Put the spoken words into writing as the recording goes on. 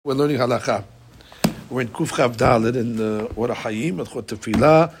We're learning halakha. We're in Kuf Chav Dalet in Orach Hayim, Alchot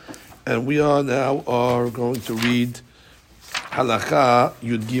Tefillah, and we are going to read halakha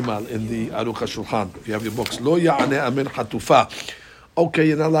Yud Gimal in the Aruch HaShulchan. If you have your books, Lo Ya'aneh Amen Hatufa. Okay,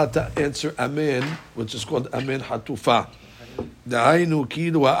 you're not allowed to answer Amen, which is called Amen Hatufa. Da'aynu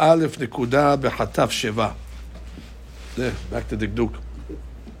kilu ha'alef nekuda behataf sheva. There, back to the Dikduk.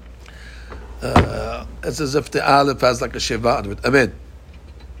 It's as if the Aleph has like a sheva out of it. Amen.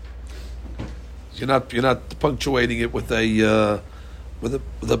 You're not punctuating it with a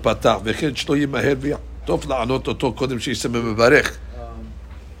patah.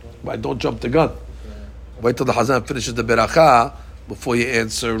 Why don't jump the gun? Wait till the Hazan finishes the beracha before you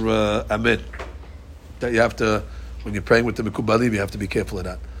answer Amen. That you have to, when you're praying with the Mekubalim, you have to be careful of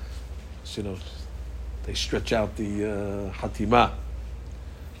that. So, they stretch out the Hatimah.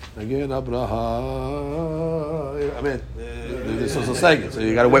 Again, Abraham. Amen. This was saying it, so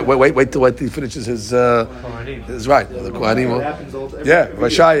you got to wait till he finishes his right. The Kohanim. Yeah,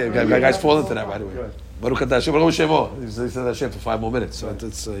 Rashaya. Guys fall into that right away. Baruch Atah Hashem, Baruch Shemo. He said Hashem for 5 more minutes, so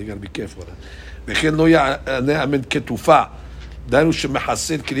it's you got to be careful of that. וכן לא יענה אמן כתופה. דהיינו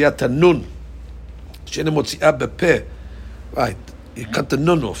שמחסל קריאת הנון, שאינה מוציאה בפה. Right. You cut the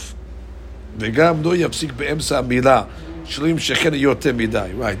nun off. וגם לא יפסיק באמצע המילה. שלום שכן יותר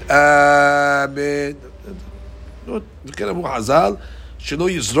מדי, right. אמן. וכן אמרו חז"ל, שלא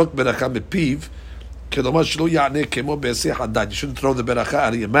יזרוק ברכה מפיו, כלומר שלא יענה כמו בהיסח הדעת. You shouldn't throw the ברכה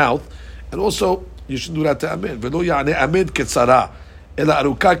out of your mouth, and also you shouldn't do that to אמן. ולא יענה אמן קצרה, אלא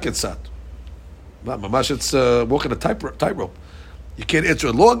ארוכה קצת. ממש it's walking a tightrope. You can't answer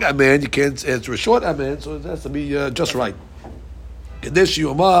a long אמן, you can't answer a short אמן, so it has to be just right. כדי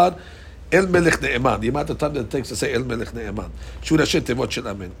שיאמר El Melech Ne'eman. The amount of time that it takes to say El Melech Ne'eman. Shur Hashem Tevot Shel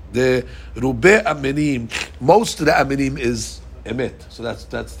Amen. The Rubeh Amenim, most of the Amenim is Emet. So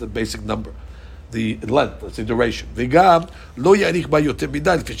that's the basic number. The length, that's the duration. V'gam Lo Yarich Ba Yoter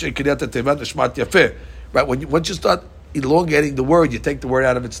Midai L'Fishei Kiryat HaTevan Nishmat Yafeh. Right, once you start elongating the word, you take the word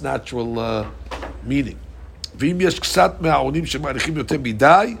out of its natural meaning. V'im Yesh Ksat Me'a'onim Shema'arichim Yoter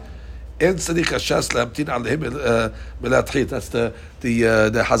Midai That's the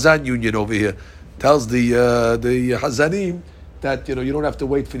Hazan union over here. Tells the Hazanim that you don't have to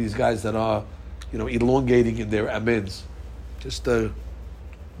wait for these guys that are elongating in their amens. Just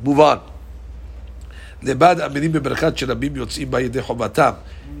move on. לבד אמינים בברכת שרבים יוצאים בה ידי חובתם,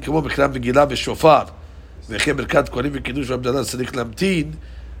 כמו בקרב מגילה ושופר, וכן ברכת כהנים וקידוש והבדלה צריך להמתין.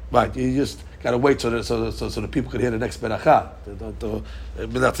 Right, you just gotta wait so the people can hear the next beracha. You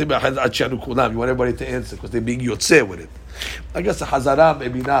want everybody to answer because they're being yotzeh with it. I guess the Hazara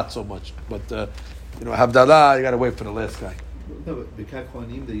maybe not so much, but Havdalah you gotta wait for the last guy. No, but Birkat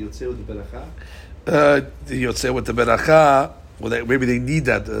Kohanim, the yotzeh with the beracha. The yotzeh with the beracha. Well, maybe they need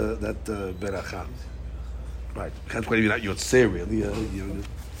that beracha. Right, Birkat Kohanim not yotzeh really.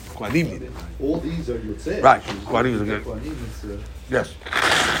 Kohanim need it. All these are yotzeh. Right, Kohanim is good. Yes.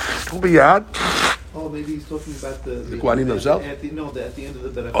 Oh, maybe he's talking about the Kohanim themselves? At the end of the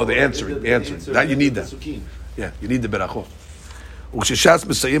berachot. Oh, the answering. That you need that. Yeah, you need the berachot. וכשש"ס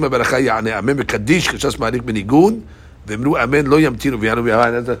מסיים הברכה יענה אמן בקדיש, כשש"ס מעניק בניגון, ואמרו אמן לא ימתינו ויענו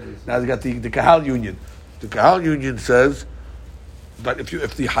ויענו. Now you got the Kahal union. The Kahal union says, but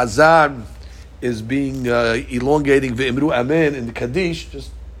if the Hazan is being elongating ואמרו אמן in the Kaddish,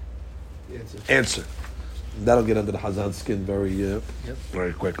 just answer. That'll get under the Hazan's skin very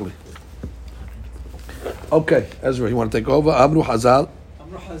quickly. Okay, Ezra, you want to take over? Amru Hazal.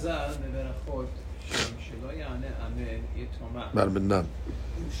 Amru Hazal meberachot shelo ya'ane amen yitoma. Bar Minan.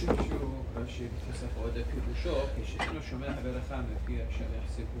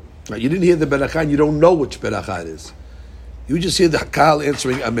 You didn't hear the beracha, and you don't know which beracha it is. You just hear the Kahal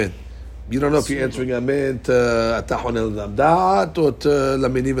answering amen. You don't know if you're answering amen to Atahon el-Damdat or to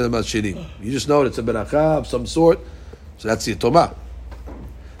Laminim el-Mashirim. You just know it's a beracha of some sort. So that's the Tomah.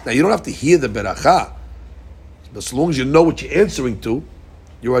 Now you don't have to hear the beracha. But as long as you know what you're answering to,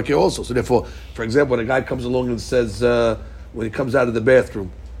 you're okay also. So therefore, for example, when a guy comes along and says, when he comes out of the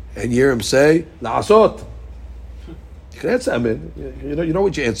bathroom, and you hear him say, La'asot. You can answer amen. You know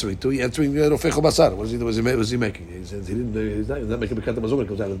what you're answering to. You're answering Rofech Basar. What is he making? He's not making Birkat Hamazon when he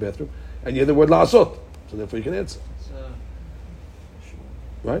comes out of the bathroom. And you hear the word La'asot. So therefore you can answer.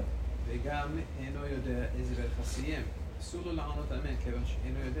 Right?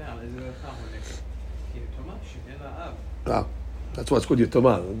 That's why it's called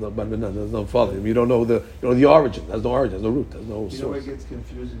Yatomah. There's no father. You don't know the origin. There's no origin. There's no root. There's no source. You know where it gets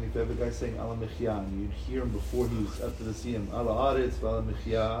confusing? If you have a guy saying Ala Mechia, and you'd hear him before he's up to the siyum, Ala Aretz, Ala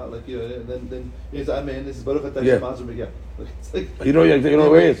Mechia, like, then he's Amen, this is Baruch Atah Shem Azur Mechia. It's like, you know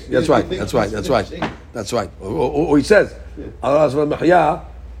where he is. That's right. Or he says, Ala Aretz Mechia,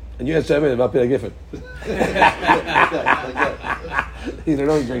 and you answer Amen, Vapir Giffen. like that. You don't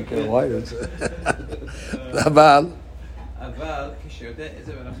know he's drinking wine. אבל כשיודע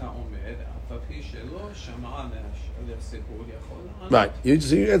איזה ברכה עומד, אף על פי שלא שמע מהסיפור יכול Right, you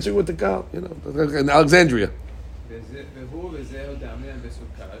answer with the cow, in Alexandria. והוא וזהו דאמין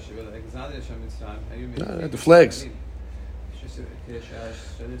בסוכה, שבאלכסנדריה של מצרים היו The flags.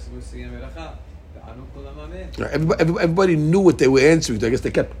 Everybody knew what they were answering to. I guess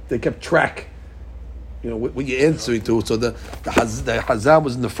they kept track. What you're answering to. So the Hazam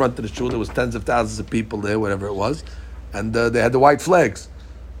was in the front of the shul. There was tens of thousands of people there, whatever it was, and they had the white flags.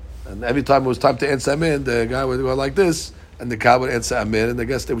 And every time it was time to answer Amen, the guy would go like this, and the cow would answer Amen, and I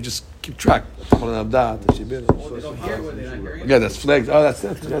guess they would just keep track. Yeah, that's flags. Oh, that's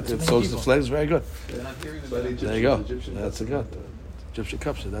it. So the flags, very good. There you go. That's a good. Egyptian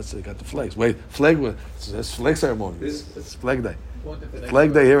cups. That's it. Got the flags. Wait, that's flag ceremony. It's flag day.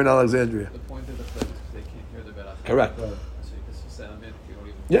 Flag day here in Alexandria. The point of the flag is they can't hear the beracha. Correct. So you can say Amen if you don't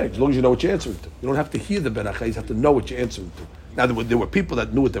even. Yeah, as long as you know what you're answering to. You don't have to hear the beracha. You have to know what you're answering to. Now there were people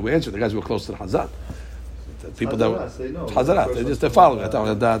that knew what they were answering. The guys who were close to the Hazan. The people that were Hazarat. They're following. I thought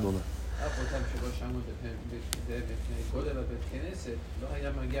my dad wanna.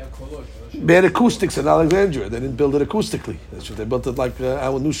 They had acoustics in Alexandria. They didn't build it acoustically. They built it like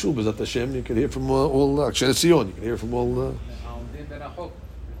our new shubas at Hashem. You can hear from all Akshay Sion. You can hear from all.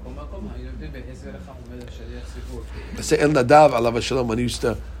 They say El Nadav Alav Shalom when he used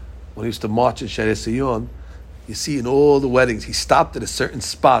to march in Shari Sion. You see in all the weddings he stopped at a certain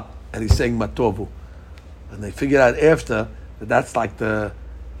spot and he's saying Matovu, and they figured out after that that's like the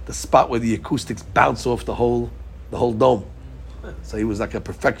spot where the acoustics bounce off the whole dome. So he was like a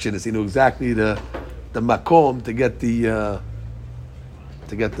perfectionist. He knew exactly the makom to get the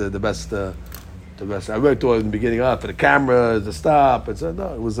best. I really thought in the beginning, for the camera, the stop. It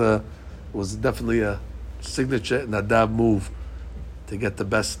was definitely a signature Nadav move to get the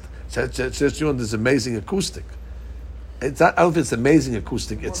best. There's amazing acoustic. It's not. I don't know if it's amazing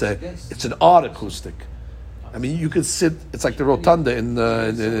acoustic. It's an art acoustic. I mean, you can sit. It's like the rotunda in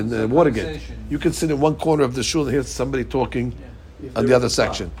Watergate. You can sit in one corner of the shul and hear somebody talking on the other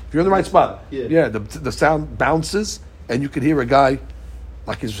section. If you're in the right spot, the sound bounces, and you can hear a guy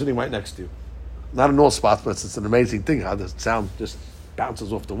like he's sitting right next to you. Not in all spots, but it's an amazing thing how the sound just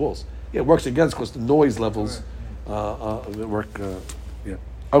bounces off the walls. Yeah, it works against because the noise levels work.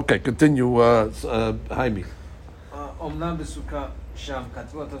 Okay, continue, Jaime. אומנם בסוכה שם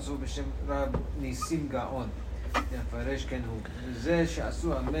כתבו התוספות בשם רב ניסים גאון, נפרש כן הוא. וזה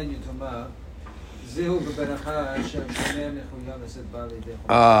שעשו אמן יתומה, זהו בברכה שהשונה מחויב לשאת בה לידי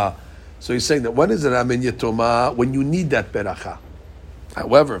חובה. So he's saying that when is it amen yitoma? When you need that beracha.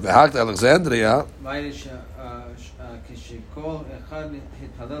 However, v'hakt Alexandria.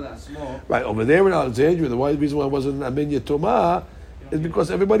 Right, over there in Alexandria, the reason why it wasn't amen yitoma is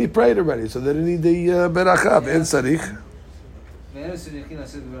because everybody prayed already, so they didn't need the beracha. Ve'en sarich.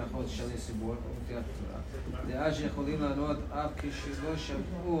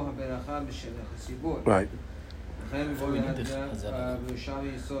 Right.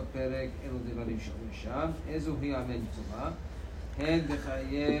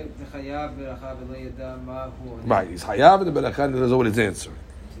 Right, he's chayav in the beracha and he doesn't know what his answer.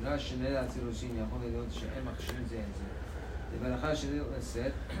 ברכה שאינו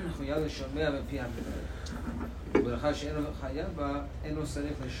לשאת, מחויב לשומע מפי המלך. ברכה שאינו חייב בה, אינו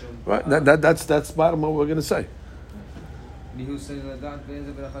צריך לשומע. Right, that's bottom what we're going to say. מיהו צריך לדעת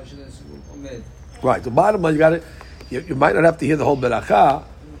באיזה ברכה שאינו עומד. Right, the bottom line, you might not have to hear the whole beracha,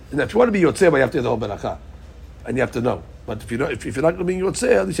 and if you want to be yotzei, you have to hear the whole beracha, and you have to know. But if you're not going to be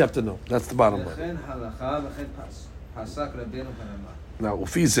yotzei, at least you have to know. That's the bottom line. וכן הלכה וכן פסק רבנו הרמ"א. Now,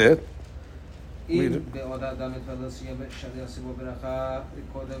 לפי זה, אם בעוד האדם מתפלל שליח סיבור ברכה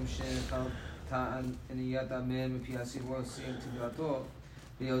קודם שתעניית אמן מפי הסיבור סיים תפילתו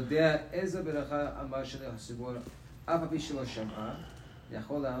ויודע איזה ברכה אמר שליח סיבור אף על פי שלא שמע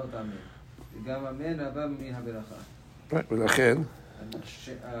יכול לענות אמן וגם אמן הבא מן הברכה. ולכן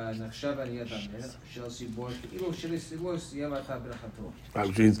נחשב עניית אמן של סיבור כאילו שליח סיבור סיים את ברכתו.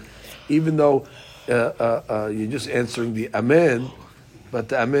 Which means even though you're just answering the amen, but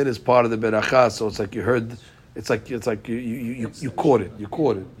the amen is part of the beracha, so it's like you heard. It's like you caught it. You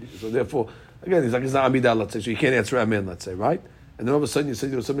caught it. So therefore, again, it's not amidah. Let's say so you can't answer amen. Let's say right. and then all of a sudden you say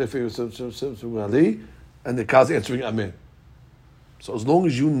Ali, and the Kal's answering Amen. So as long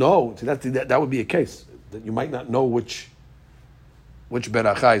as you know, that would be a case that you might not know which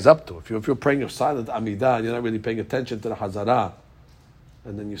beracha is up to. If you're praying a silent Amidah, and you're not really paying attention to the Hazara,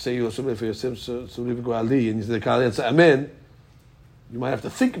 and then you say Ali, and you say the Kal answer Amen, you might have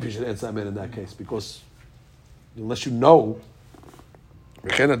to think if you should answer Amen in that case, because unless you know.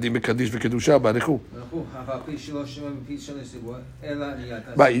 Right, you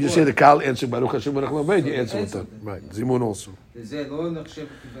just say the Kal answering Baruch Hashem Baruch Laved, you answer with them. Right, Zimun also.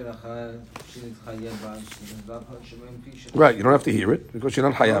 Right, you don't have to hear it, because you're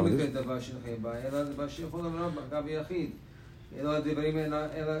not Hayav with it.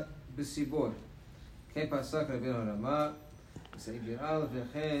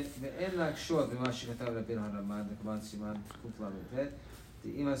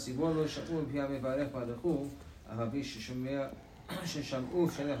 אם הסיבור לא שמעו מפי המברך ברכו, אבי ששמעו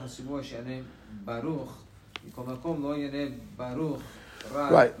שליח הסיבור שיענה ברוך, מכל מקום לא יענה ברוך.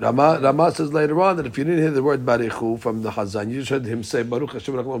 Right, Rama says later on that if you didn't hear the word Barichu from the Hazan, you just heard him say Baruch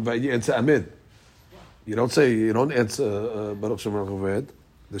Hashem Baruch you answer Amen. You don't answer Baruch Hashem Baruch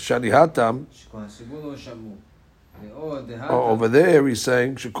the Shani Hatam. Over there he's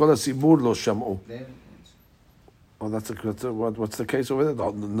saying Shekol HaSibur lo Shamu. Oh, what's the case over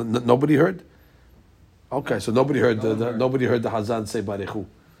there? Nobody heard. Okay, so nobody heard the Hazan say Barichu.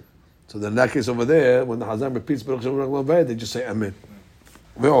 So then in that case over there, when the Hazan repeats Baruch Shem Baruch Laved, they just say Amen.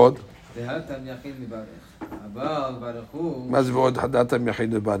 Ve'od. מה זה ועוד הדתם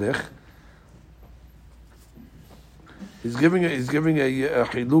יחיד לברך? He's giving a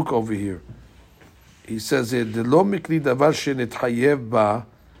chiluk over here. He says it, דלא מכלי דבר שנתחייב בה,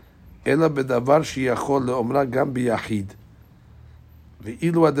 אלא בדבר שיכול לאומרה גם ביחיד.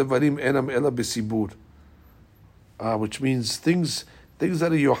 ואילו הדברים אינם אלא בסיבור. Which means things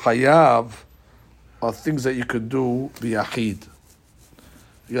that you hayav are things that you could do biyachid.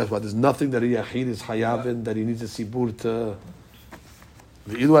 Yes, but there's nothing that a yachid is hayav in that he needs a sibur to.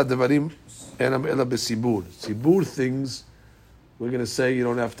 Ve'ilu ha'devarim enam ela besibur. Sibur things, we're going to say you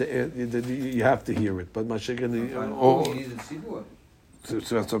don't have to. You have to hear it, but mashiach. So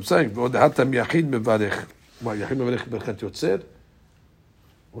that's what I'm saying. ועוד hatam yachid mevarech. What yachid mevarech berchat yotzer?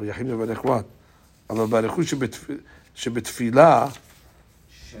 Or yachid mevarech what? אבל ברכו שבתפילה.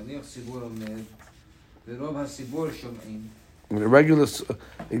 שליח ציבור עומד, ורוב הציבור שומעים. The regular,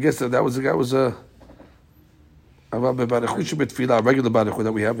 I guess that was a regular baruch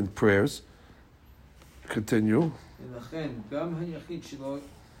that we have in prayers. Continue.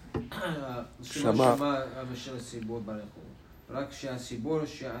 שמע של הציבור ברכו. רק שהציבור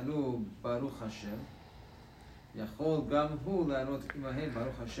שענו ברוך השם, יכול גם הוא לענות עמהם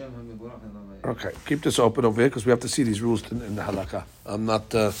ברוך השם המבורך עליו. Okay, keep this open over here because we have to see these rules in the halakha. I'm not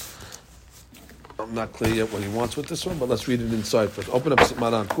clear yet what he wants with this one, but let's read it inside first. Open up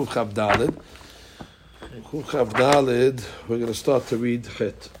Maran, Kuf Chav Daled. Kuf Chav Daled, we're going to start to read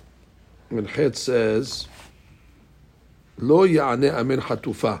Chet. When Chet says, Lo ya'ane amen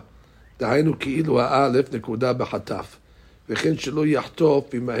hatufa, dahaynu ki'ilu ha'alef nekuda b'hataf. וכן שלא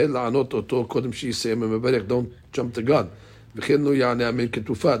יחטוף וימהל לענות אותו קודם שיסיים המברך, don't jump the gun. וכן לא יענה אמן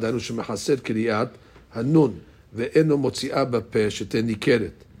כתופה, דהיינו שמחסר קריאת הנון, ואינו מוציאה בפה שתהיה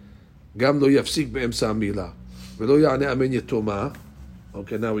ניכרת. גם לא יפסיק באמצע המילה. ולא יענה אמן יתומה.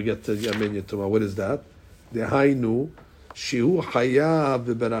 Okay, now we get to אמן יתומה. What is that? דהיינו שהוא חייב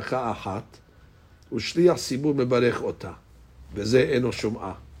בברכה אחת, ושליח ציבור מברך אותה. וזה אינו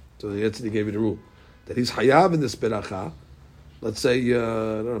שומעה. So he gave you the rule. That he's חייב in this ברכה. Let's say,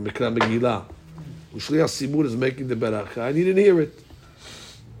 Mikra Megillah. Ushliach Sibur is making the beracha, and he didn't hear it.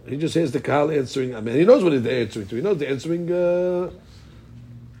 He just hears the Kahal answering. I mean, he knows what he's answering to. He knows the answering. So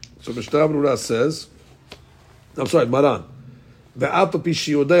Mishnah Berurah says, I'm sorry, Maran. Ve'al papi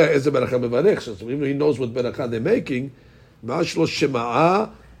shiyodaya eze beracha mevarech. So even though he knows what beracha they're making, ma'ash lo shema'a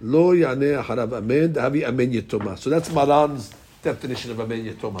lo yaneh harav amen dahavi amen yetoma. So that's Maran's definition of amen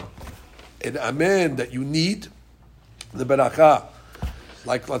yetoma. An amen that you need. The beracha,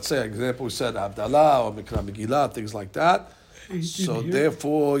 like let's say, example we said Abdallah or Mikra Megillah, things like that. So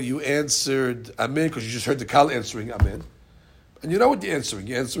therefore, you answered Amen because you just heard the Kal answering Amen, and you know what you're answering.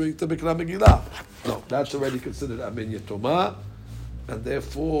 You're answering the Mikra Megillah. No, that's already considered Amen Yetoma, and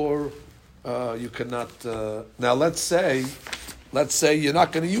therefore you cannot. Now let's say you're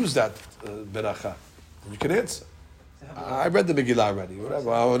not going to use that beracha. You can answer. I read the Megillah already.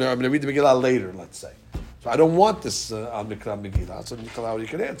 Whatever. I'm going to read the Megillah later. Let's say. So I don't want this al Mikra Megillah. So you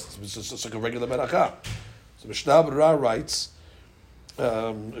can answer. It's just like a regular beracha. So Mishnah Berurah writes,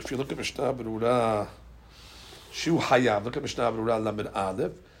 if you look at Mishnah Berurah, שהוא חייב, look at משנה ברורה למד א',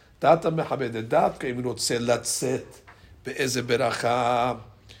 דעת המכבד את דווקא אם הוא רוצה לצאת באיזה ברכה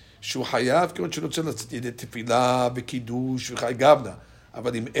שהוא חייב, כיוון שהוא רוצה לצאת ידי תפילה וקידוש וחי גבנה,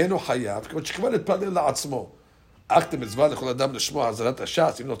 אבל אם אינו חייב, כיוון שכבר התפלל לעצמו, אך מצווה לכל אדם לשמוע חזרת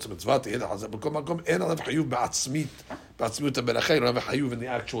הש"ס, אם לא רוצה מצווה תהיה לחזר, בכל מקום אין עליו חיוב בעצמיות הברכה, אין עליו חיוב in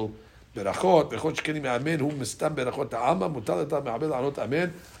the actual ברכות, בכל שכן אם האמן הוא מסתם ברכות העלמא, מותר לתת מעבל לענות אמן,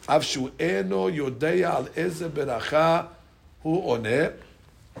 אף שהוא אינו יודע על איזה ברכה הוא עונה,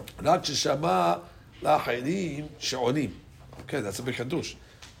 רק ששמע לאחרים שעונים. Okay, that's a big hadush.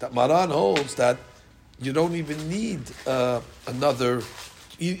 That Maran holds that you don't even need another.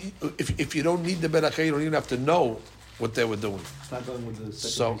 If you don't need the beracha, you don't even have to know what they were doing. It's not going with the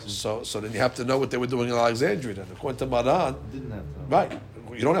second So then you have to know what they were doing in Alexandria. Then according to Maran, didn't have to. right?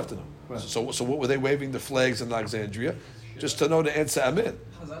 You don't have to know. Right. So what were they waving the flags in Alexandria? Just to know the answer Amen.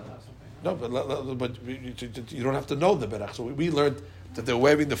 No, but you don't have to know the berach. So we learned that they were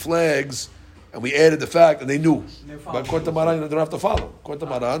waving the flags, and we added the fact, and they knew. But according to Maran, you don't have to follow. According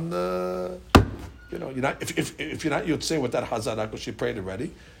to Maran, you're not. If you're not, you'd say with that Hazanah because she prayed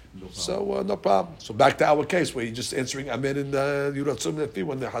already. So no problem. So back to our case where you're just answering Amen and you don't assume that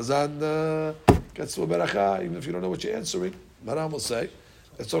when the Hazan gets to a beracha, even if you don't know what you're answering, Maran will say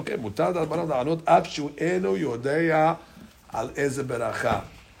it's okay. Mutar al Maran la'anot av shu eno yodea al eze beracha.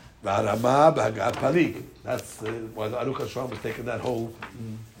 V'harama b'hagat palik. That's why the Aruch HaShulchan was taking that whole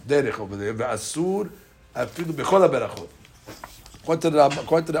derech over there. V'asur afilu b'chol ha'berachot. According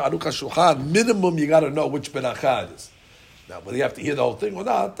to the Aruch HaShulchan, minimum you got to know which beracha it is. Now, whether you have to hear the whole thing or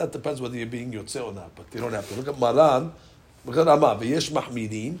not, that depends whether you're being yotzeh or not. But you don't have to. Look at Maran. Look at Rama. V'yesh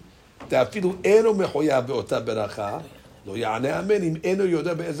mahmidin. Ta'afilu eno mechoyav be'ota beracha. Lo ya'ane amen. Im eno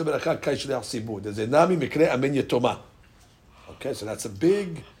yodeh be'eze beracha kai shleach sibur. There's a nami mikre amen yetoma. Okay, so that's a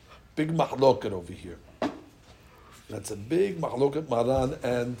big mahloket over here. That's a big mahloket Maran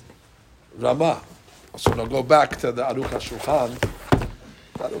and Rama. So now go back to the Aruch HaShulchan.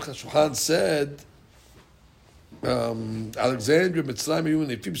 The Aruch HaShulchan said, Alexandria, Mitzrayim, היו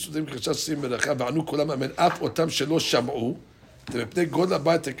נפים סודרים כחשש שים ברכה, וענו כולם אמן, אף אותם שלא שמעו, ומפני גודל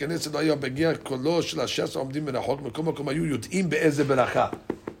הבית תכנס, לא היה מגיע קולו של הש"ס העומדים מרחוק, מקום היו יודעים באיזה ברכה.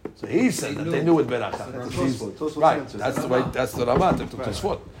 So he said that they knew it beracha. Right, that's the Rama, the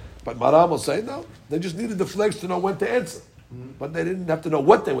Tosfot. But Maram will say, no, they just needed the flags to know when to answer. But they didn't have to know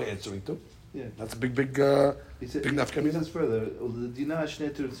what they were answering to. Yeah. That's a big He nafkamina. says further,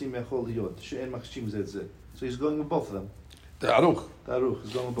 so he's going with both of them. The Aruch.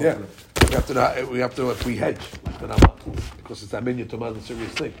 He's going with both of them. We have to know if we hedge the Rama. Because it's Amen Ytomah, the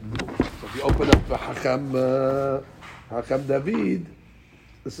serious thing. So if you open up Hakam David,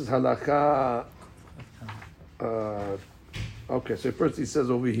 this is halakha. Okay, so first he says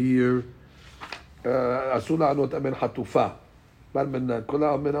over here, אסור לענות אמן חטופה. בל מן כל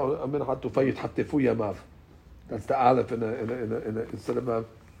אמן חטופה יתחטפו ימיו. That's the aleph instead of a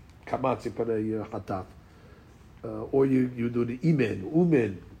kamatz, you put a hataf. Or you do the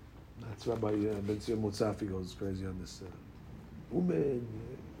umen. That's Rabbi Ben Zion Mutzafi goes crazy on this. Umen.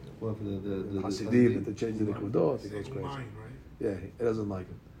 Well, for the Hasidim, that they change the Nikudot, he goes crazy. Right? Yeah, he doesn't like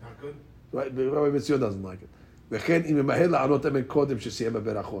it. Not good? Right, Rabbi Ben Zion doesn't like it. וכן אם ממהר לענות אמן קודם שסיים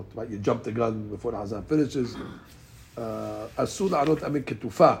הברכות. Right, you jump the gun before the Hazan finishes. אסור לענות אמן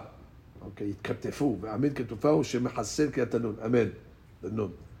כתופה. אוקיי, יתכתפו. ואמן כתופה הוא שמחסל כתנון. אמן. the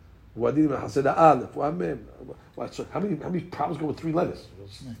nun. Wadin Hasid Aleph, Amen. How many problems go with 3 letters?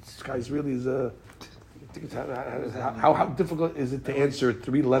 This guy's really is how difficult is it to answer a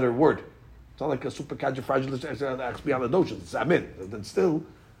 3-letter word? It's not like a supercalifragilistic beyond the notion. It's Amen. Then still,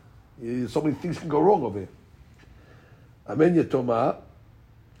 so many things can go wrong over here. Amen Yetoma.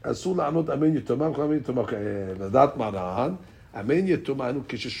 אסור לענות אמן יתומה, אמן יתומה, לדעת מרן, אמן יתומה,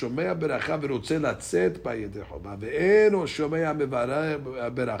 כששומע ברכה ורוצה לצאת בידי חובה, ואינו שומע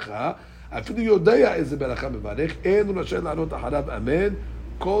ברכה, אפילו יודע איזה ברכה מברך, אינו רשאי לענות אחריו אמן,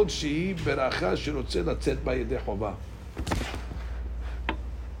 כל שהיא ברכה שרוצה לצאת בידי חובה.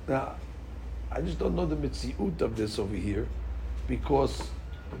 Now, I just don't know the mitziut of this over here, because,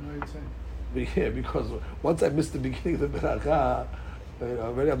 because once I missed the beginning of the beracha,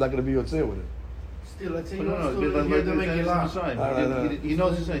 already I'm not going to be yotzei with it. Still, let's say He he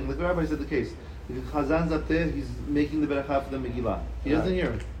knows he's saying. Like the rabbi said the case. If Chazan's up there, he's making the beracha for the Megillah. He doesn't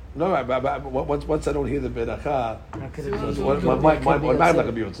hear it. No, but once I don't hear the beracha, my mind not going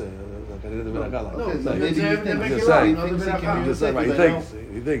to be yotzei. I hear the beracha. No, maybe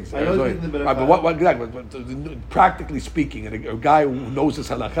he thinks. Right, but practically speaking, and a guy who knows his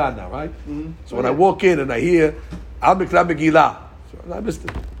halakha now, right? Mm-hmm. So when I walk in and I hear Al Mikra Megillah, so I missed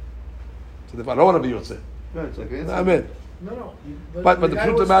it. So if I don't want to be yotzei, Right, it's like answer. Amen. No. But the guy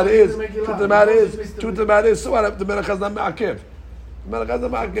truth of was the matter talking is, to Megillah. truth of the He matter wasn't is, Mr. truth of the matter is, so what? The Melech is not ma'akev. The Melech is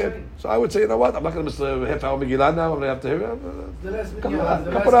not ma'akev. So I would say, you know what? I'm not going to miss a half hour Megillah now. I'm going to have to hear it. The last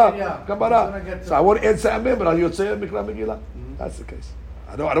Kabbalah. So I won't answer Amen, but I'll say Mikra Megillah. That's the case.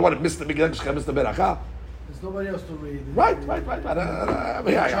 I don't want to miss the Megillah because I miss the Beracha. There's nobody else to read. Right. I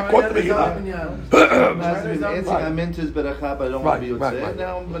mean, I quote the Megillah. Answering Amen to his beracha, but I don't want to be Yotzei.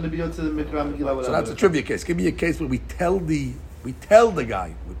 Now I'm going to be Yotzei the Mikra Megillah. So that's a trivia case. Give me a case where we tell the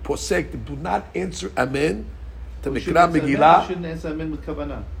guy with posek to do not answer Amen to Mikra Megillah. Shouldn't answer Amen with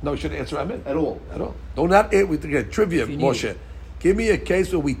kavanah. No, shouldn't answer Amen At all. Do not with trivia, Moshe. Give me a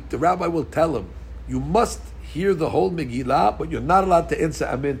case where the rabbi will tell him, you must hear the whole Megillah, but you're not allowed to answer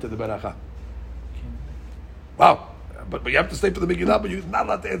Amen to the beracha. Wow. But you have to stay for the Megillah, but you're not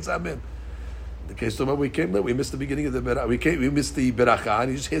allowed to answer Amen. In the case of when we came there, we missed the beginning of the beracha. We missed the beracha, and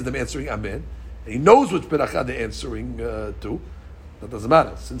he just hears them answering Amen. And he knows which beracha they're answering to. That doesn't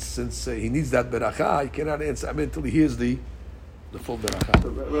matter. Since he needs that beracha, he cannot answer Amen until he hears the full beracha. So,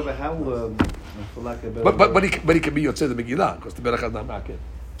 Rabbi, how, for lack of a better But he can be Yotzei the Megillah, because the beracha is not ma'akev.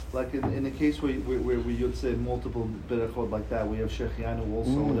 like in a case where we Yotzei multiple berachot like that, we have Shechianu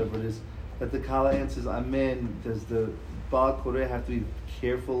also, whatever it is, that the Kala answers Amen, does the Baal Koreh have to be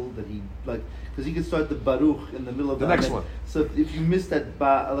careful that he, like, because he could start the Baruch in the middle of The Amen. next one. So if you miss that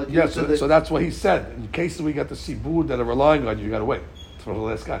like Yeah, so that's what he said. In cases we got the Sibur that are relying on you, you got to wait for the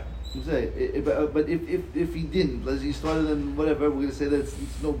last guy. But if he didn't, as he started and whatever, we're gonna say that it's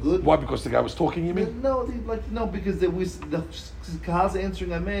no good. Why? Because the guy was talking, you mean? No, because the Kah's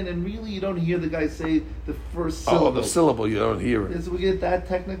answering Amen, and really you don't hear the guy say the first syllable. Oh, the syllable, you don't hear it. So we get that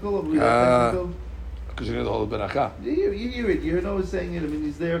technical, or we get technical. Because you hear the whole beracha. You hear it. You know he's saying it. I mean,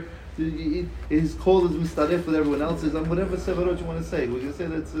 he's there. His call is mistaref with everyone else's. And whatever sevarot you want to say, we're gonna say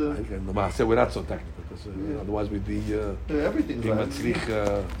that's. I say we're not so technical because otherwise we'd be everything's being right.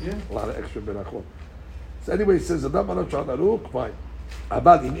 a lot of extra berachot. So anyway, he says אדם מנות שעת ארוך, fine.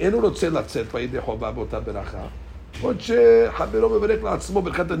 אבל אם אינו רוצה לצאת בידי חובה באותה ברכה, עוד שחברו מברך לעצמו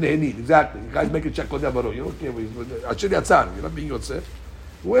ברכת הנהנין, exactly. You guys make a check on that ברור. You don't care. עד שיצא, you're not being יוצא.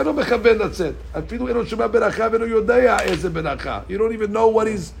 הוא אינו מכוון לצאת. אפילו אינו שומע ברכה ואינו יודע איזה ברכה. You don't even know what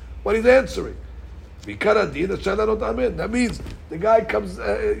he's answering. That means the guy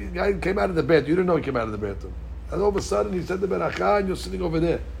came out of the bed. You didn't know he came out of the bathroom. And all of a sudden he said the beracha and you're sitting over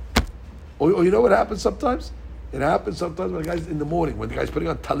there. Or you know what happens sometimes? It happens sometimes when the guy's in the morning, when the guy's putting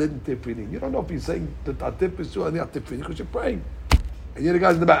on talit and tefillin. You don't know if he's saying the tatif is too and the tefillin because you're praying. And you're the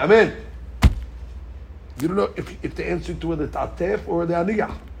guy's in the back. Amen. You don't know if the answer to the tatif or the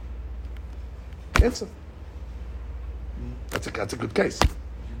aniyah. Answer. That's a good case.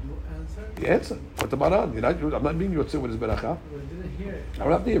 The answer. Put the maran. I'm not being yotzei with his beracha. I didn't hear it. I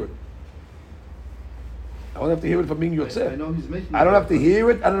don't have to hear it. I don't have to hear it from being yotzei. I know he's making. I don't have to hear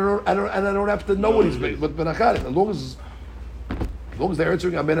it, and I don't have to know what he's making. But beracha, as long as they're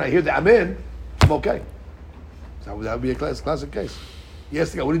answering amen, I hear the amen, I'm okay. So that would be a classic case.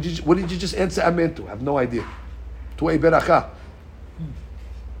 Yes, the guy, what did you just answer amen to? I have no idea. To a beracha.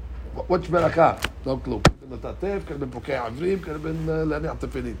 What's beracha? No clue. Could have been the tatef, could have been pokei avrim, could have been le'aniyat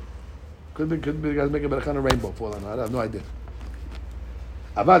tefillin. Could be the guys making ברכה on a rainbow for them. I have no idea.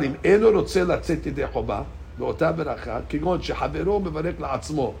 אבל אם אינו רוצה לצאת ידי חובה באותה ברכה, כגון שחברו מברך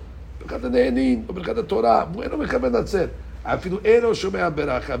לעצמו ברכת הנהנין או ברכת התורה, הוא אינו מכוון לצאת. אפילו אינו שומע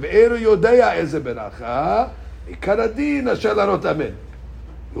ברכה ואינו יודע איזה ברכה, עיקר הדין אשר לענות אמן.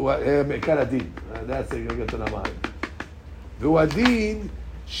 עיקר הדין. That's a good one. והוא הדין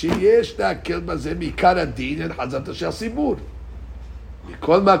שיש להקל בזה מעיקר הדין אין חזרת של סיבור.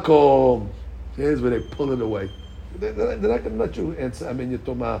 מכל מקום, here's where they pull it away. They're not going to let you answer Amen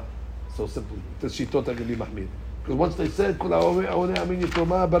Yitoma so simply. The Shitot are going to be Mahmid. Because once they said, Kula Aone Amen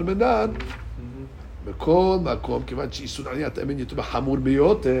Yitoma Barmenan, בכל מקום, כיוון שאיסור עניית אמן יתומה חמור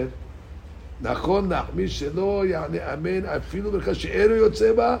ביותר, נכון להחמיש שלא יענה אמן אפילו ברכת שאינו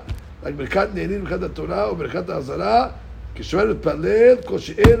יוצא בה, רק ברכת נהנין, ברכת התורה וברכת האזהרה, כשומע להתפלל, כל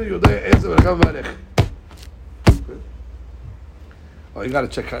שאינו יודע איזה ברכה מברך. Oh, you got to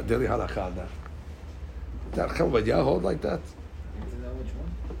check out Daily Halacha on that. That Chavadiyah hold like that? Which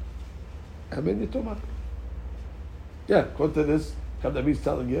one? Amen Yitoma. Yeah, according to this, Chavadiyah's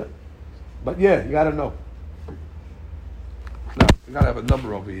telling you. But yeah, you got to know. Now, you got to have a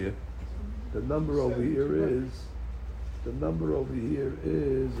number over here. The number over here is,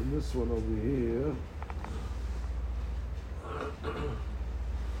 and this one over here.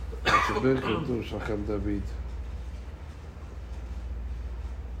 It's a Birkat to Shachem David.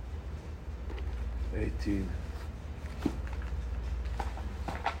 18.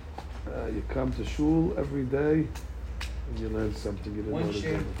 You come to shul every day, and you learn something you didn't know One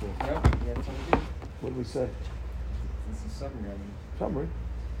share. before. Yep. Yeah, that's what we do. What do we say? This is a summary. Summary.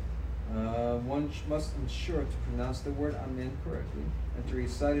 One must ensure to pronounce the word Amen correctly and to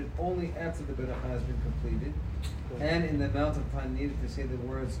recite it only after the beracha has been completed and in the amount of time needed to say the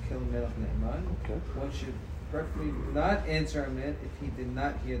words Kel Melech Ne'eman. Okay. One should preferably not answer Amen if he did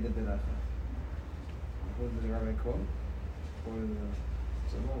not hear the beracha. What did the rabbi quote?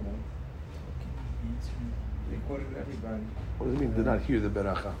 It's a long one. They quoted everybody. What does it mean? Did not hear the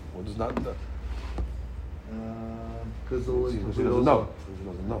beracha? What does not? Because He doesn't know. He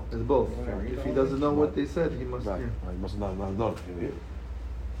doesn't know. It's both. Whatever, you If he don't- doesn't know what they said, he must Right. hear. Right. He must not know. Can hear.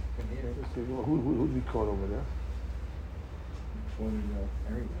 Could hear it. Who did we quote over there? Quoted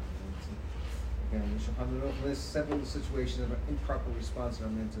everybody. Again, the Shulchan Aruch lists several situations of an improper response to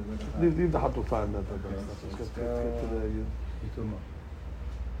Amen to the beracha. Leave the Hatufan. Let's get Let's to go. the.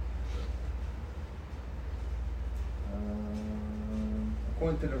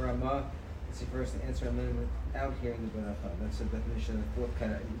 According to the Ramah, it's the first to answer Amen without hearing the beracha. That's the definition of the fourth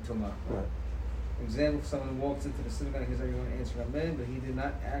kind of Tumah. Right. For example, if someone walks into the synagogue and hears everyone answer Amen, but he did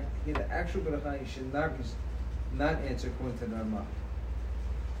not hear the actual beracha, he should not answer according to the Ramah.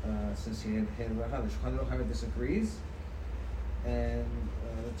 Since he had the beracha, the Shulchan Aruch however disagrees, and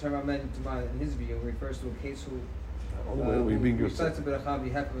the term Amen Tumah, in his view, refers to a case who recites the beracha on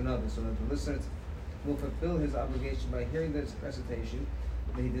behalf of another, so that the listener will fulfill his obligation by hearing the recitation,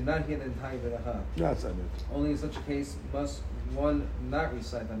 but he did not hear the entire beracha. That's it. Only in such a case must one not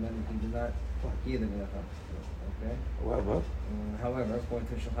recite Amen if he did not hear the beracha. Okay. However, according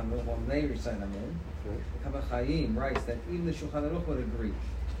to Shulchan Aruch, one may recite Amen. The Kaf HaChaim writes that even the Shulchan Aruch would agree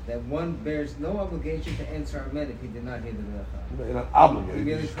that one bears no obligation to answer Amen if he did not hear the beracha. You're not obligated. He You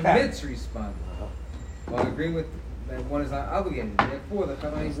merely just permits can. responding. While agreeing with that one is not obligated. Therefore, the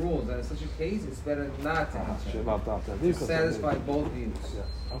Kaf HaChaim rules that in such a case, it's better not to answer. To satisfy both views.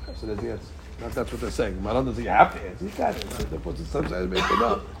 Yeah. Okay, so there's the answer. That's what they're saying. Maran doesn't say you have to answer. You can answer. They put it sometimes make it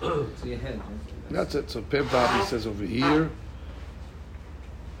up. So your head. That's it. So Pem Vavi says over here.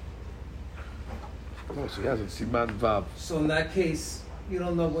 Oh, so he has it. Siman Vav. So in that case, you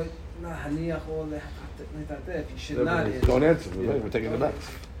don't know what Haniach or if you should not answer. Don't answer. We're taking it back.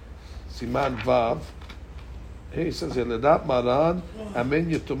 Siman Vav. He says here, לדעת מרן, אמן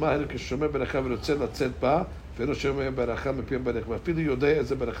יתומה הנו כשומע ברכה ורוצה לצאת בה, ואינו שומע ברכה מפי המברך, ואפילו יודע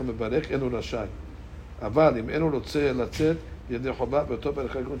איזה ברכה מברך, אינו רשאי. אבל אם אינו רוצה לצאת, ידי חובה באותו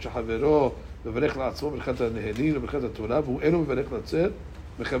ברכה כגון שחברו מברך לעצמו ברכת הנהנים וברכת התורה, והוא אינו מברך לצאת,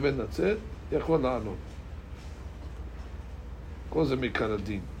 מכוון לצאת, יכול לענות. כל זה מכאן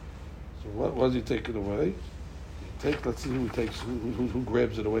הדין. So what does he take it away? Let's see who takes, who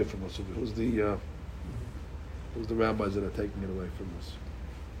grabs it away from us. Who's the rabbis that are taking it away from us?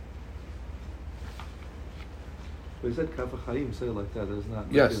 But he said Kaf HaChaim, say it like that. It's not.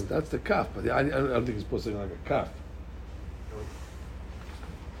 Yes, that's the kaf, but I don't think it's supposed to be like a kaf.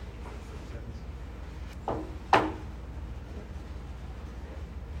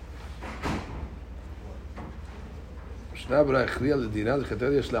 משנה ברורה הכריעה לדינה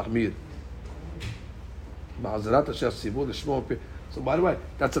לכתר יש להחמיר. מעזרת אשר ציוו לשמוע. So by the way,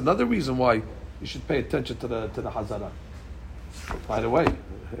 that's another reason why you should pay attention to the Hazara. By the way,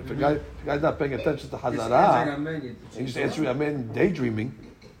 if a guy's not paying attention to Hazara, and he's answering Amen daydreaming,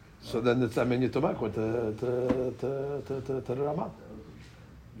 so then it's Amen Yitomah to the Ramah.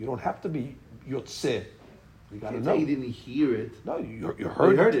 You don't have to be Yotzeh. You got to know. You didn't hear it. No, you You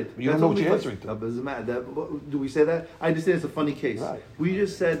heard it. it. You don't know what you're answering to. Doesn't matter. Do we say that? I understand it's a funny case. Right. We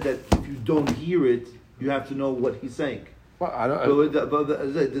just said that if you don't hear it, you have to know what he's saying. Well, I don't. But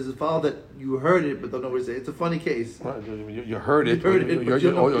does it follow that you heard it but don't know what he's saying? It's a funny case. You heard it. You heard it, but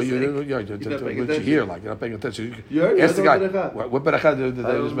you don't know what he's saying. You're not paying attention. Like you're not paying attention. You heard it? Ask the guy. Beracha. What beracha did they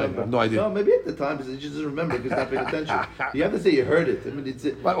I don't just make? I remember. have no idea. No, maybe at the time he just doesn't remember because he's not paying attention. You have to say you heard it. I mean, it's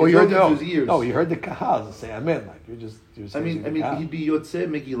Or you heard open to his ears. no, you heard the kahal say amen. Like you're I mean, he'd be yotzeh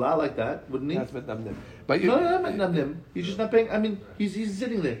Megillah like that, wouldn't he? That's Namnim. But you, No, Namnim. He's just not paying. I mean, he's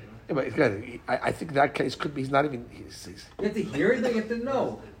sitting there. yeah, but again, I think that case could be. He's not even. He's You have to hear it, then you have to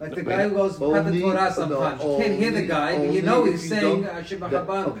know. Like the But guy who goes Pat the Torah sometimes. You can't hear the guy, but you know he's saying Hashem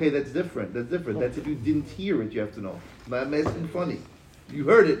B'Chabad. Okay, that's different. That's if you didn't hear it, you have to know. But I'm asking funny. You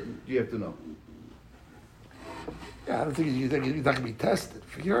heard it, you have to know. yeah, I don't think he's not going to be tested.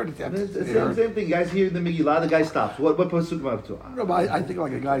 If you heard it, you have It's to the same thing. Guys hear the Megillah, the guy stops. What pasuk am I up to? No, but I think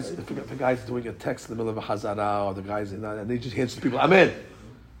like a guy's if the guy's doing a text in the middle of a hazara or the guy's in that, and they just hands to people, Amen.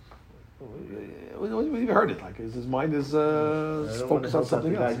 We even heard it. Like his mind is I don't want to focused on help out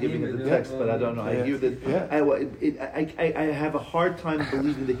something the guy else. giving it the text, but I don't know. I hear that. Yeah. I have a hard time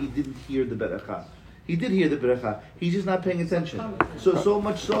believing that he didn't hear the beracha. He did hear the beracha. He's just not paying attention. So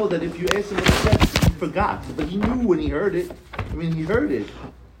much so that if you ask him what he said, he forgot. But he knew when he heard it. I mean, he heard it.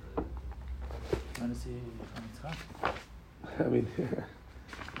 I mean,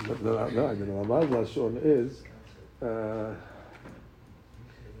 the Ramaz Lashon is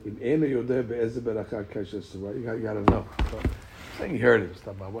in Enu Yodeh Be'ezeh Beracha Keshes. Right? You got to know. Saying he heard it.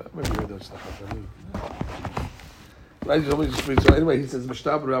 Stuff about what? Maybe you heard that stuff. I mean, right? So anyway, he says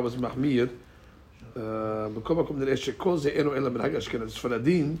Mishtabra was Mahmir. בכל מקום נראה שכל זה אינו אלא מנהג אשכנז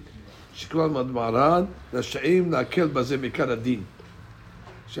ספרדים שכלל מרן רשאים להקל בזה מכאן הדין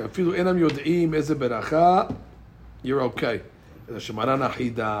שאפילו אינם יודעים איזה ברכה you're okay אלא שמרן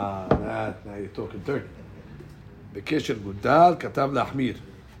אחידה now you're talking turkey בקשר גודל כתב להחמיר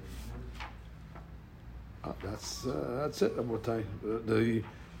that's it רבותיי the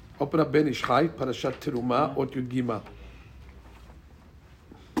open up בן איש חי פרשת תרומה אות י' ג'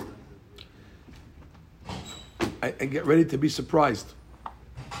 and get ready to be surprised.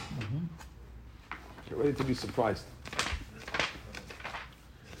 Get ready to be surprised.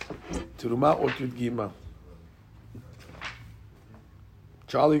 Teruma or Yud Gima.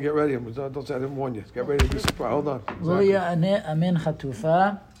 Charlie, get ready. Don't say I didn't warn you. Get ready to be surprised. Hold on. לא יענה אמן חטופה,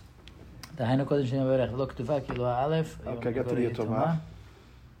 דהיינו קודם שנברך, לא כתובה כאילו האלף, Okay, get to the יתומה.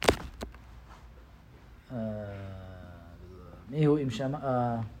 מיהו אם שמע...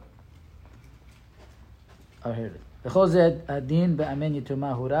 בכל זה הדין באמן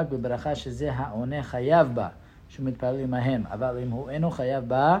יתומה הוא רק בברכה שזה העונה חייב בה, שהוא מתפלל עמהם, אבל אם הוא אינו חייב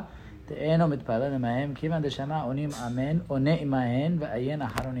בה, תאינו מתפלל עמהם, כיוון דשמע עונים אמן, עונה עמהם ועיין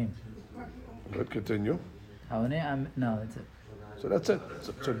אחרונים. Good, continue. העונה אמן, no, that's it. So that's it.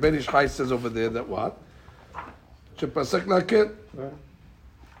 So Ben Ish Chai says over there that what? שפסק להקל.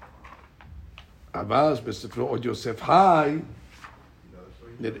 אבל בספרו עוד יוסף חי,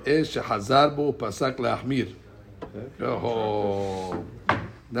 נראה שחזר בו ופסק להחמיר.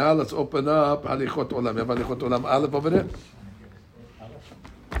 Now let's open up הליכות עולם. You have הליכות עולם א' over there?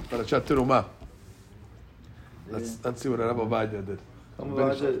 פרשת תרומה. Let's see what Rabbi Ovadia did.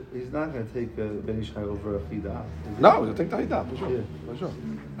 He's not going to take Ben Ish Chai over Achidah. No, he's going to take the Haidah, for sure. Yeah. For sure.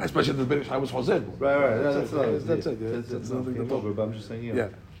 Especially the Ben Ish Chai was Choser. Right. That's it. That's That's not game over, but I'm just saying, Yeah.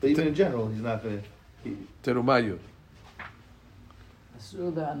 But even in general, he's not going to... תרומה י'.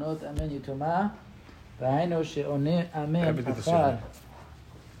 אסור לענות אמן יתומה, והיינו שעונה אמן אחר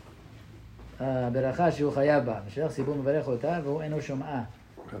ברכה שהוא חייב בה, משלח ציבור מברך אותה והוא אינו שומעה.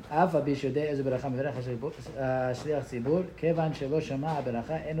 אף אבי שיודע איזו ברכה מברך השליח ציבור, כיוון שלא שמע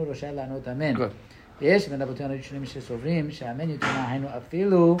הברכה אינו רשאי לענות אמן. יש בין רבותינו הראשונים שסוברים שאמן יתומה היינו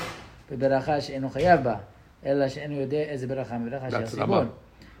אפילו בברכה שאינו חייב בה, אלא שאינו יודע איזה ברכה מברך השליח ציבור.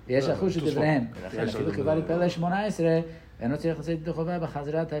 ויש אחוז של דבריהם, ולכן אפילו כבר להתפלל 18, ואינו צריך לצאת את החובה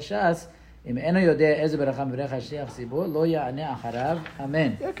בחזרת הש"ס, אם אינו יודע איזה ברכה מברך השליח ציבור, לא יענה אחריו,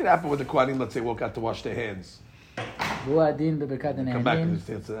 אמן. It could happen with the Kohanim, let's say, walk out to wash their hands. והוא הדין בברכת Come back הנהנים. and just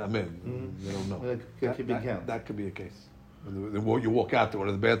answer amen. They don't know. That could be a case. You walk out to one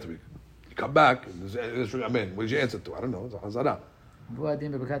of the bathroom. You come back, and there's amen. What did you answer to? I don't know. It's a hazara. והוא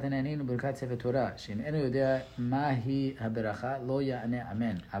הדין בברכת הנהנים וברכת ספר תורה, שאם אינו יודע מהי הברכה, לא יענה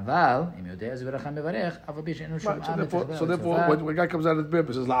אמן. אבל, אם יודע איזה ברכה מברך, אף על פי שאינו שומעה מצווה. So therefore, when a guy comes out of the bed,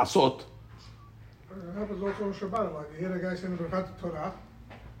 he says, לעשות. It happens also in Shabbat. Like you hear a guy saying the Birkat Torah,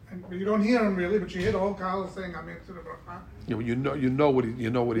 and you don't hear him really, but you hear the whole Kal saying Amen to the Bracha. Yeah, but you know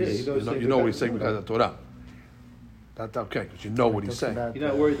what he's saying because of Torah. That's okay, because you know what he's saying. You're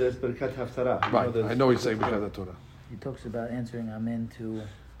not worried that it's Birkat Haftarah. Right, I know he's saying because of Torah. He talks about answering amen to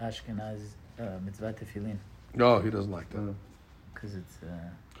Ashkenaz mitzvah tefillin. No, he doesn't like that. Because it's...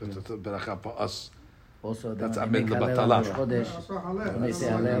 Because it's a beracha for us. Also, That's they amen make Hallel lebatala. on Rosh Chodesh. When they say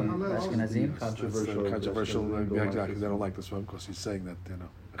Hallel, Ashkenazim. Controversial. Exactly. They don't like this one because he's saying that,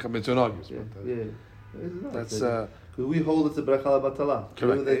 Chametzion argues. That's... we hold it's a Bracha Batala.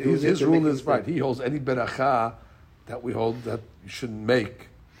 Correct. His rule is right. He holds any beracha that we hold that you shouldn't make.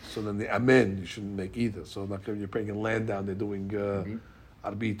 So then the amen you shouldn't make either. So like when you're praying in land down, they're doing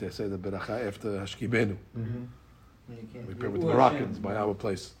arbit. They say the beracha after hashkibenu. We pray with the Moroccans by our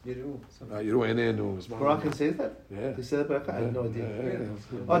place. Yiru Enenu. Moroccan says that? Yeah. They say that Bracha? I have no idea.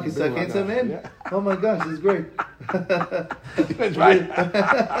 Yeah. Okay, so I can't say amen? Yeah. Oh my gosh, this is great. That's right.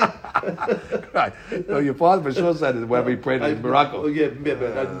 Right. No, your father for sure said it when we prayed in Morocco. Oh, yeah,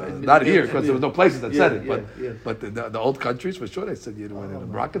 but Not here, because there was no places that said it. Yeah. But the old countries, for sure, they said Yiru Enenu.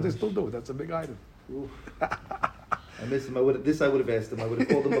 Moroccans, they still do it. That's a big item. I miss him. I would have asked him. I would have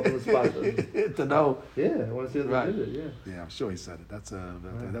called him up on the spot. To know. Yeah, I want to see if Right. they did it. Yeah. Yeah, I'm sure he said it. That's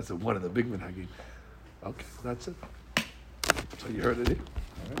one of the big minhagim. Okay, that's it. So you heard it here.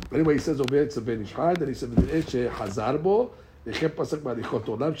 But anyway, he says over here, it's a ben ishchad, and he said, "Hazar bo, לכן פסק בהליכות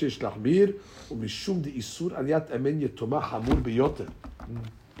עולם שיש להחמיר, ומשום דאיסור עליית אמן יתומה חמור ביותר."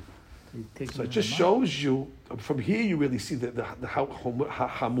 So it just shows you, from here you really see how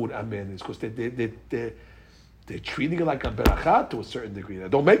hamur amen is, because they're treating it like a beracha to a certain degree. They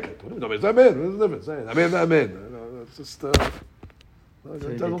don't make it. Don't make it. Amen. What's the difference? Amen. It's just,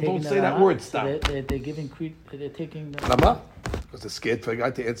 don't say that word. Stop. They're giving they're taking the... Lama? Because they're scared for a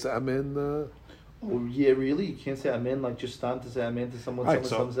guy to answer amen. Oh yeah, really? You can't say amen like just stand to say amen to someone. Right,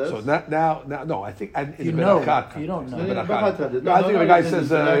 someone says. so now, no. I think in You the know, berachat. you don't know. Berachat. No, I think if a guy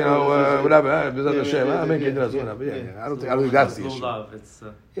says, whatever, whatever. Yeah. I don't think that's the issue.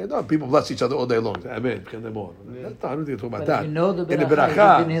 Yeah, no, people bless each other all day long. Amen. I don't think you're talking about But that. if you know the In the beracha,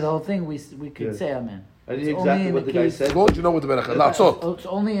 berachat, you didn't hear the whole thing, we could say amen. I It's didn't only exactly in what the the guy case- said. as long as you know what the berachat. Latzot. It's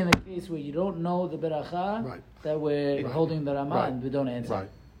only in the case where you don't know the beracha Right. that we're Right. holding the Ramah Right. and we don't answer. Right.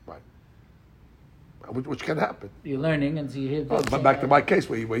 Which can happen. You're learning and so you hear Oh, back to my case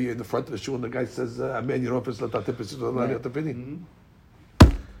where you're in the front of the shul and the guy says, "Amen." You know if it's not that.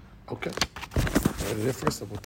 Okay. Right here first.